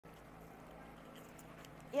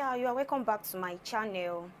Yeah, you are welcome back to my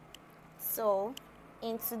channel. So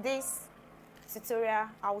in today's tutorial,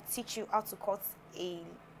 I will teach you how to cut a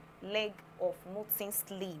leg of mutton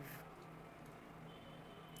sleeve,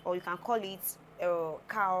 or you can call it a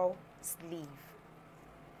cow sleeve.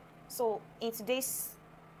 So in today's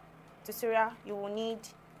tutorial, you will need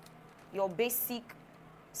your basic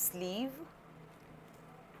sleeve,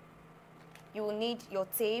 you will need your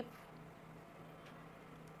tape,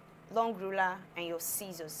 long ruler, and your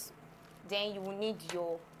scissors. Then you will need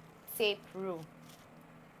your tape rule.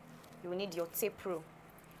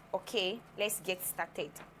 Okay, let's get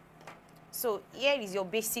started. So here is your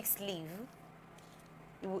basic sleeve.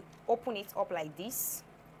 You will open it up like this.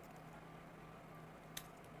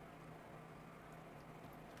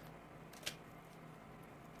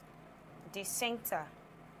 The center,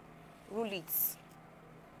 rule it.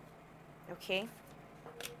 Okay,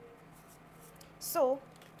 so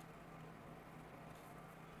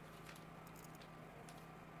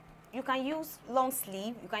you can use long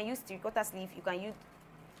sleeve, you can use 3/4 sleeve, you can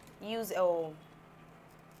use a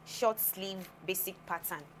short sleeve basic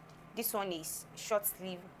pattern. This one is short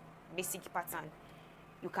sleeve basic pattern.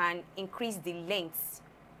 You can increase the length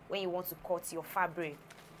when you want to cut your fabric.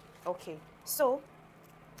 Okay, so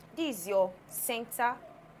this is your center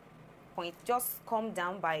point. Just come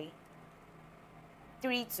down by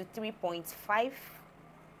 3 to 3.5.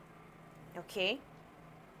 Okay,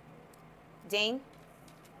 then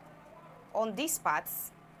on this part,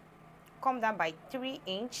 come down by 3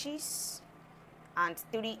 inches and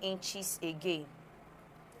 3 inches again.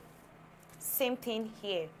 Same thing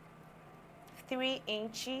here, 3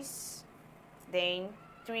 inches, then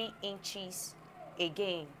 3 inches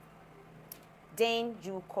again. Then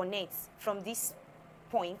you connect from this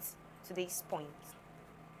point to this point.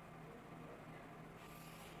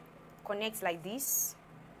 Connect like this.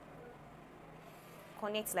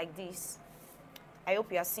 Connect like this. I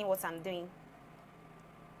hope you are seeing what I'm doing.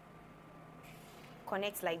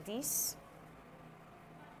 Connect like this.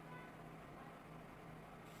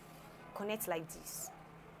 Connect like this.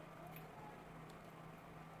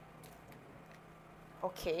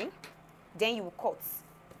 Okay, then you will cut.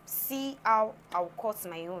 See how I'll cut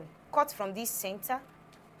my own. Cut from this center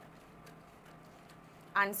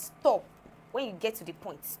and stop. When you get to the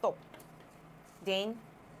point, stop. Then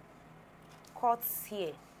cut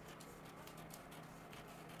here.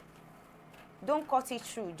 Don't cut it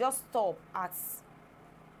through, just stop at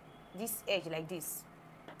this edge like this.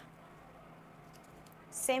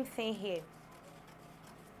 Same thing here.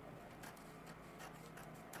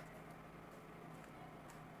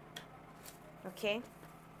 Okay,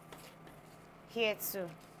 here too.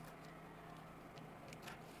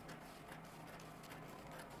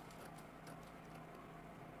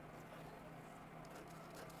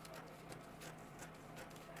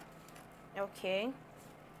 Okay,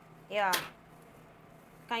 yeah.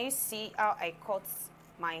 Can you see how I cut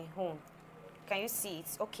my own? Can you see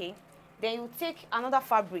it? Okay, then you take another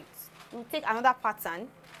fabric, you take another pattern,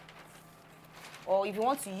 or if you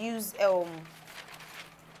want to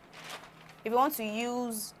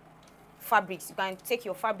use fabrics, you can take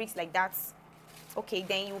your fabrics like that. Okay,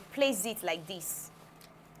 then you place it like this.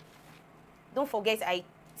 Don't forget I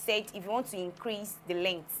said if you want to increase the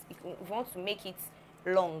length, if you want to make it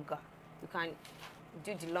longer, you can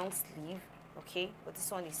do the long sleeve. Okay, but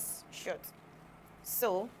this one is short,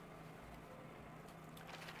 so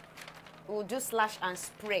we'll do slash and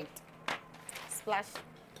spread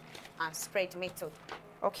method.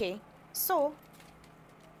 Okay, so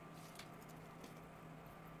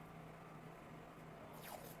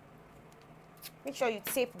make sure you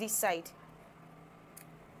tape this side.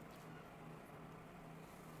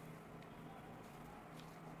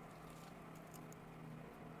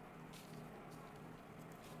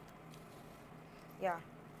 Yeah,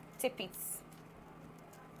 tape it.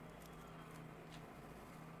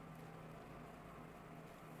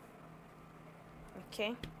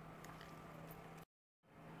 Okay.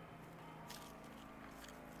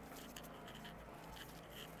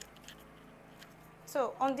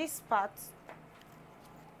 So on this part,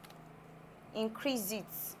 increase it.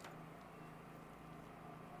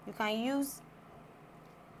 You can use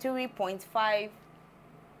 3.5.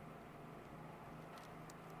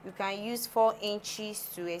 You can use 4 inches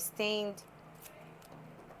to extend.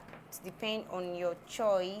 It depends on your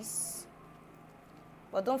choice.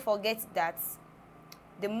 But don't forget that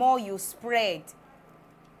the more you spread,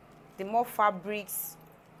 the more fabrics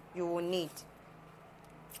you will need.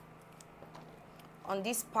 On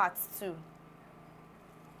this part too,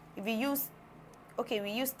 if you use, okay, we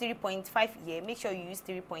use 3.5 here, make sure you use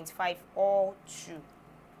 3.5 all through.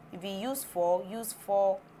 If you use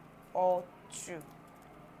 4 all through.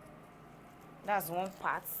 That's one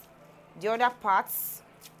part. The other parts,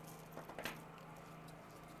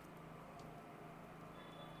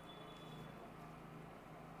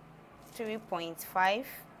 .5,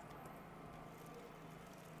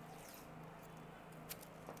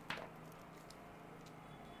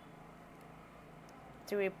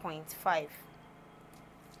 3.5.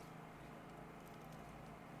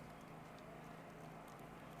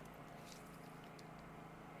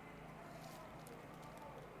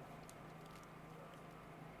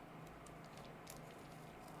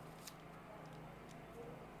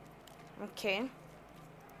 Okay.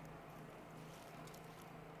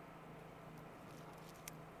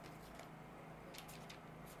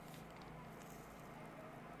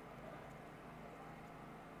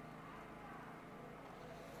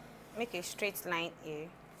 Make a straight line here.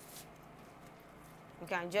 You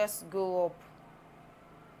can just go up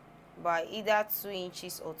by either 2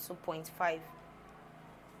 inches or 2.5.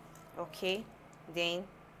 Okay, then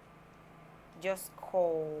just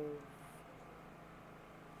curve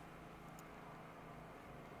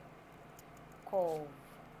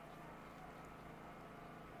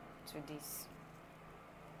to this.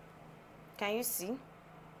 Can you see?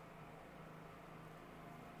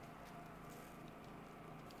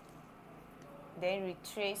 Then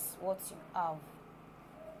retrace what you have.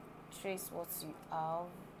 Trace what you have.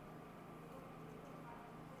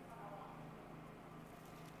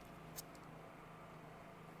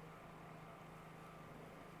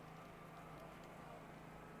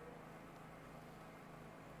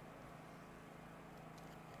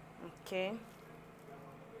 Okay.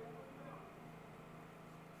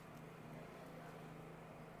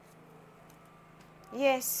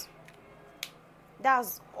 Yes,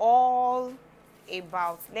 that's all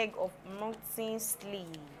about leg of mutton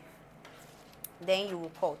sleeve. Then you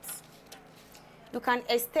will cut. You can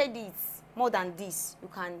extend it more than this, you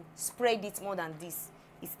can spread it more than this.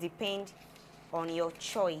 It depends on your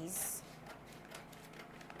choice.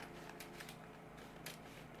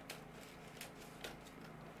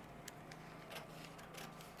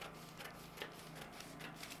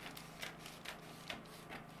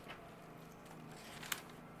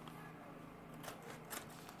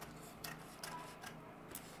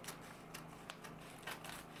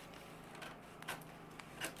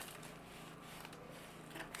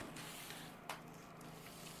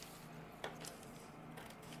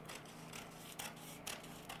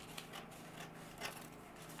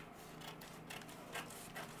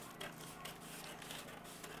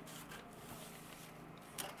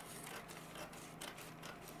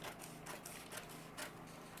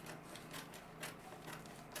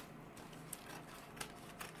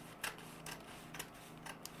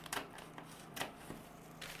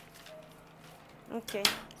 Okay,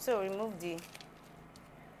 so remove this.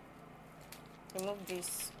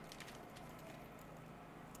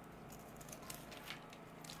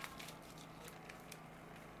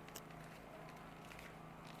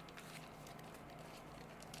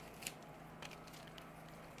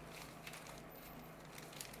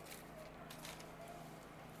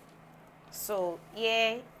 So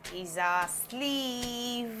here is our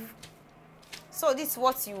sleeve. So this is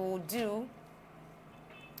what you will do.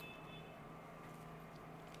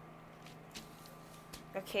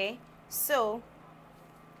 Okay, so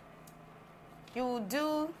you will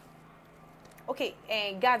do, okay,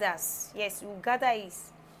 gathers. Yes, you gather it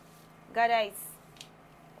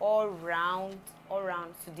all round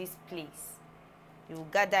to this place. You will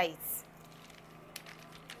gather it.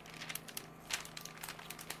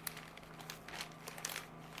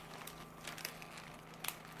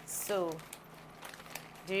 So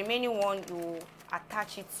the remaining one, you will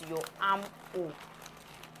attach it to your armhole.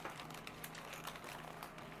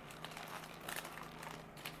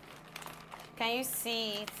 Can you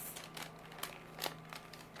see it?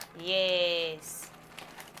 Yes.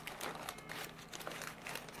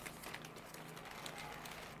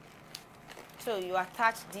 So you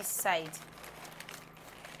attach this side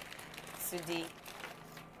to the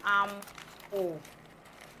armhole.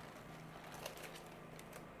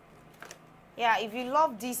 Yeah, if you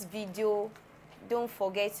love this video, don't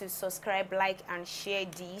forget to subscribe, like, and share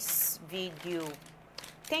this video.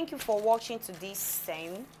 Thank you for watching to this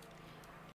time.